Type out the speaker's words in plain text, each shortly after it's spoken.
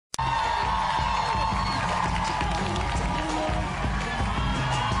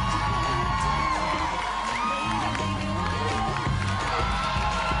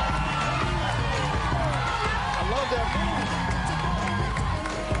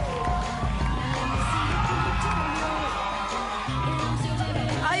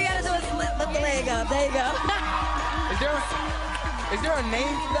There you go. Is there a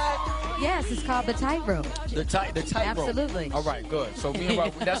name for that? Yes, it's called the tightrope. The tightrope. Absolutely. All right, good. So me and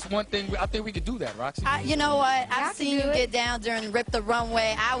Roxy, that's one thing. I think we could do that, Roxy. You know what? I've seen you get down during Rip the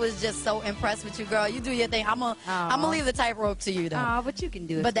Runway. I was just so impressed with you, girl. You do your thing. I'm gonna leave the tightrope to you, though. Oh, but you can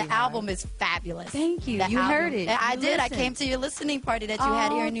do it. But the album is fabulous. Thank you. You heard it. I did. I came to your listening party that you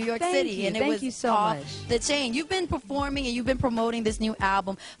had here in New York City, and it was thank you so much. The chain. You've been performing and you've been promoting this new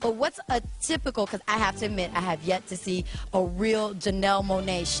album. But what's a typical? Because I have to admit, I have yet to see a real Janelle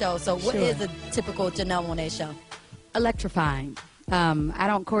Monáe show. So what is a typical Janelle Monáe show? Electrifying. I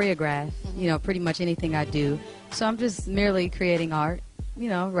don't choreograph, you know, pretty much anything I do. So I'm just merely creating art, you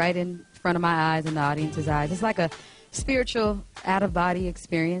know, right in front of my eyes and the audience's eyes. It's like a spiritual out-of-body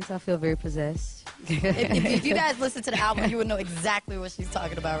experience. I feel very possessed. if you guys listen to the album, you would know exactly what she's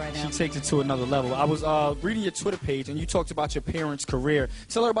talking about right now. She takes it to another level. I was reading your Twitter page, and you talked about your parents' career.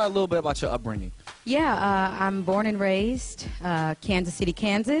 Tell everybody a little bit about your upbringing. Yeah, I'm born and raised Kansas City,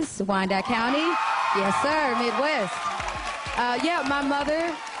 Kansas, Wyandotte County. Yes, sir, Midwest. Yeah,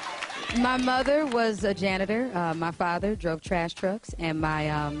 my mother was a janitor. My father drove trash trucks, and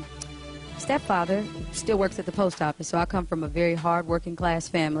my stepfather still works at the post office. So I come from a very hard-working class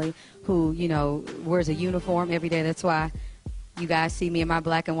family who, you know, wears a uniform every day. That's why you guys see me in my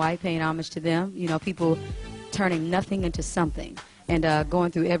black and white, paying homage to them. You know, people turning nothing into something and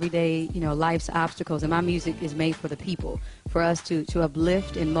going through everyday, you know, life's obstacles. And my music is made for the people, for us to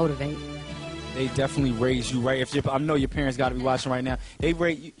uplift and motivate. They definitely raised you right. I know your parents got to be watching right now. They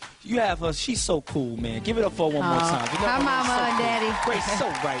raised you. You have her. She's so cool, man. Give it up for her one more time. Hi, Mama and Daddy. Great, so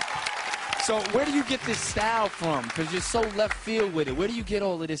right. So where do you get this style from? Because you're so left field with it. Where do you get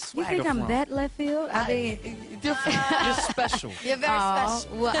all of this swagger from? You think I'm that left field? I mean, different. You're special. You're very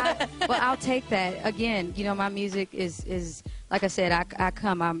special. Well, I'll take that. Again, you know, my music is like I said,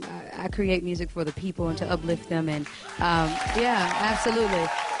 I create music for the people and to uplift them, and yeah, absolutely.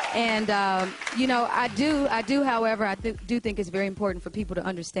 And, you know, I do, however, I do think it's very important for people to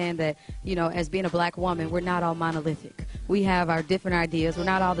understand that, you know, as being a black woman, we're not all monolithic. We have our different ideas. We're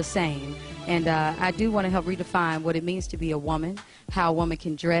not all the same. And I do want to help redefine what it means to be a woman, how a woman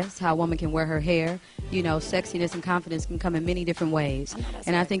can dress, how a woman can wear her hair. You know, sexiness and confidence can come in many different ways.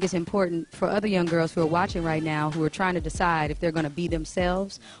 And I think it's important for other young girls who are watching right now who are trying to decide if they're going to be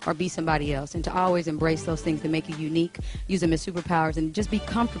themselves or be somebody else, and to always embrace those things that make you unique, use them as superpowers, and just be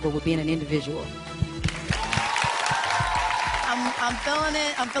comfortable with being an individual. I'm feeling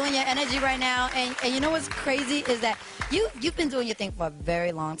it. I'm feeling your energy right now. And you know what's crazy is that you've been doing your thing for a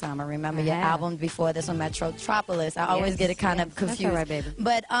very long time. I remember your album before this one, Metrotropolis. I always get it kind of confused. That's all right, baby.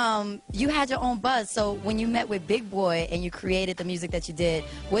 But you had your own buzz. So when you met with Big Boy and you created the music that you did,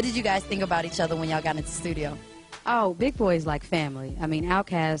 what did you guys think about each other when y'all got into the studio? Oh, Big Boy is like family. I mean,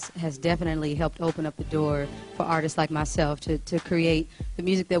 Outkast has definitely helped open up the door for artists like myself to create the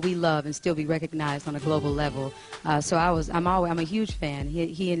music that we love and still be recognized on a global level. So I'm a huge fan.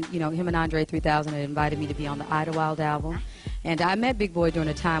 He and, you know, him and Andre 3000 had invited me to be on the Idlewild album, and I met Big Boy during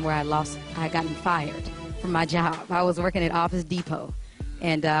a time where I had gotten fired from my job. I was working at Office Depot,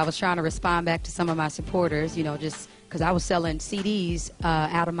 and I was trying to respond back to some of my supporters, you know, just because I was selling CDs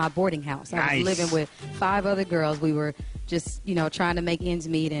out of my boarding house. I was living with 5 other girls. We were just, you know, trying to make ends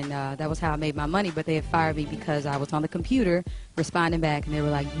meet, and that was how I made my money. But they had fired me because I was on the computer responding back, and they were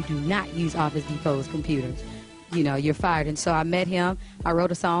like, "You do not use Office Depot's computers. You know, you're fired." And so I met him. I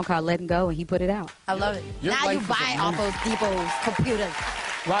wrote a song called "Letting Go," and he put it out. I love it. Now you buy Office Depot's computers.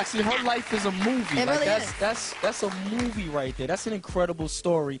 Roxy, her life is a movie. It really is. That's a movie right there. That's an incredible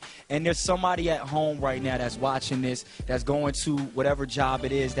story. And there's somebody at home right now that's watching this, that's going to whatever job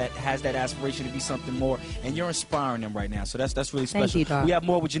it is, that has that aspiration to be something more. And you're inspiring them right now. So that's really special. Thank you, Doc. We have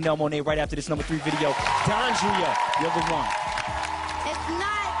more with Janelle Monáe right after this #3 video. Don Julia, you're the one. It's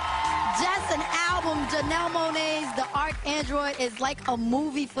not just an album. Janelle Monáe's The Archandroid is like a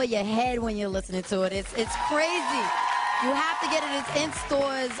movie for your head when you're listening to it. It's crazy. You have to get it. It's in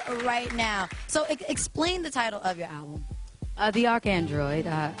stores right now. So explain the title of your album. The Archandroid.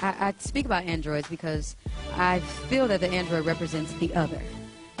 I speak about androids because I feel that the android represents the other.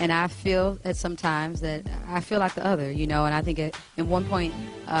 And I feel at sometimes that I feel like the other, you know, and I think at one point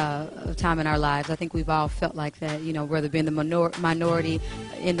of time in our lives, I think we've all felt like that, you know, whether being the minority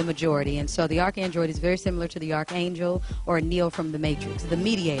in the majority. And so the Archandroid is very similar to the Archangel or a Neo from the Matrix, the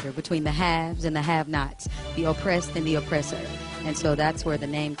mediator between the haves and the have-nots, the oppressed and the oppressor. And so that's where the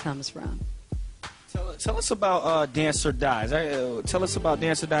name comes from. Tell us about Dance or Die. Tell us about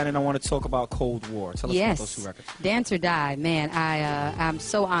Dance or Die, and I want to talk about Cold War. Tell us about those two records. Dance or Die, man. I'm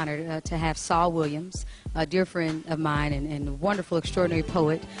so honored to have Saul Williams, a dear friend of mine and wonderful, extraordinary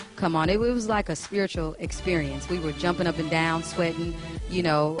poet, come on. It was like a spiritual experience. We were jumping up and down, sweating, you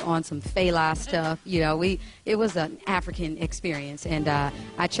know, on some Fela stuff. You know, it was an African experience, and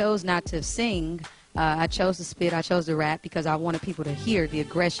I chose not to sing. I chose to spit, I chose to rap because I wanted people to hear the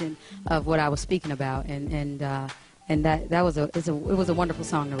aggression of what I was speaking about, and that was it was a wonderful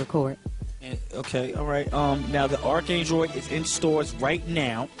song to record. Okay, all right. Now the Arcandroid is in stores right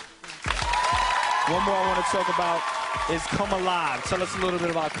now. One more I want to talk about is Come Alive. Tell us a little bit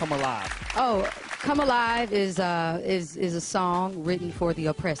about Come Alive. Oh, Come Alive is a song written for the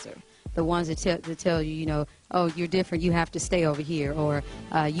oppressor. The ones that tell you, you know, oh, you're different, you have to stay over here, or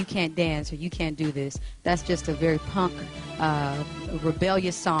you can't dance, or you can't do this. That's just a very punk,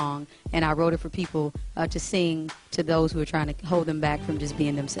 rebellious song, and I wrote it for people to sing to those who are trying to hold them back from just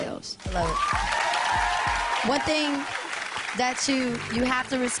being themselves. I love it. One thing that you have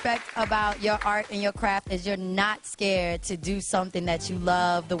to respect about your art and your craft is you're not scared to do something that you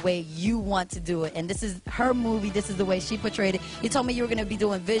love the way you want to do it. And this is her movie. This is the way she portrayed it. You told me you were going to be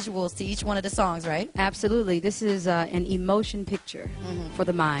doing visuals to each one of the songs, right? Absolutely. This is an emotion picture for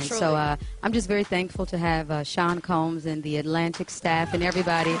the mind. Truly. So I'm just very thankful to have Sean Combs and the Atlantic staff and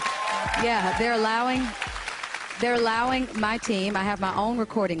everybody. Yeah, they're allowing my team. I have my own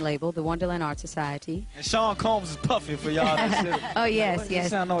recording label, the Wonderland Art Society. And Sean Combs is puffing for y'all. Oh, yes,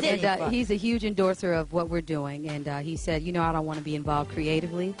 yes. And, he's a huge endorser of what we're doing. And he said, you know, I don't want to be involved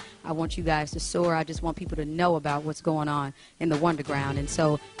creatively. I want you guys to soar. I just want people to know about what's going on in the Wonderground. And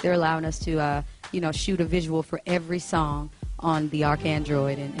so they're allowing us to, you know, shoot a visual for every song on the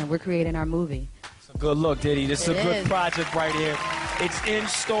Arcandroid. And we're creating our movie. Good look, Diddy. This is a good project right here. It's in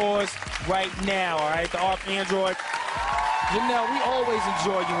stores right now, all right? The Arcandroid. Janelle, we always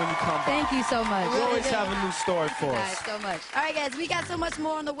enjoy you when you come by. Thank you so much. We always have a new story for us. Thank you guys so much. All right, guys, we got so much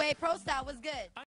more on the way. Pro Style was good.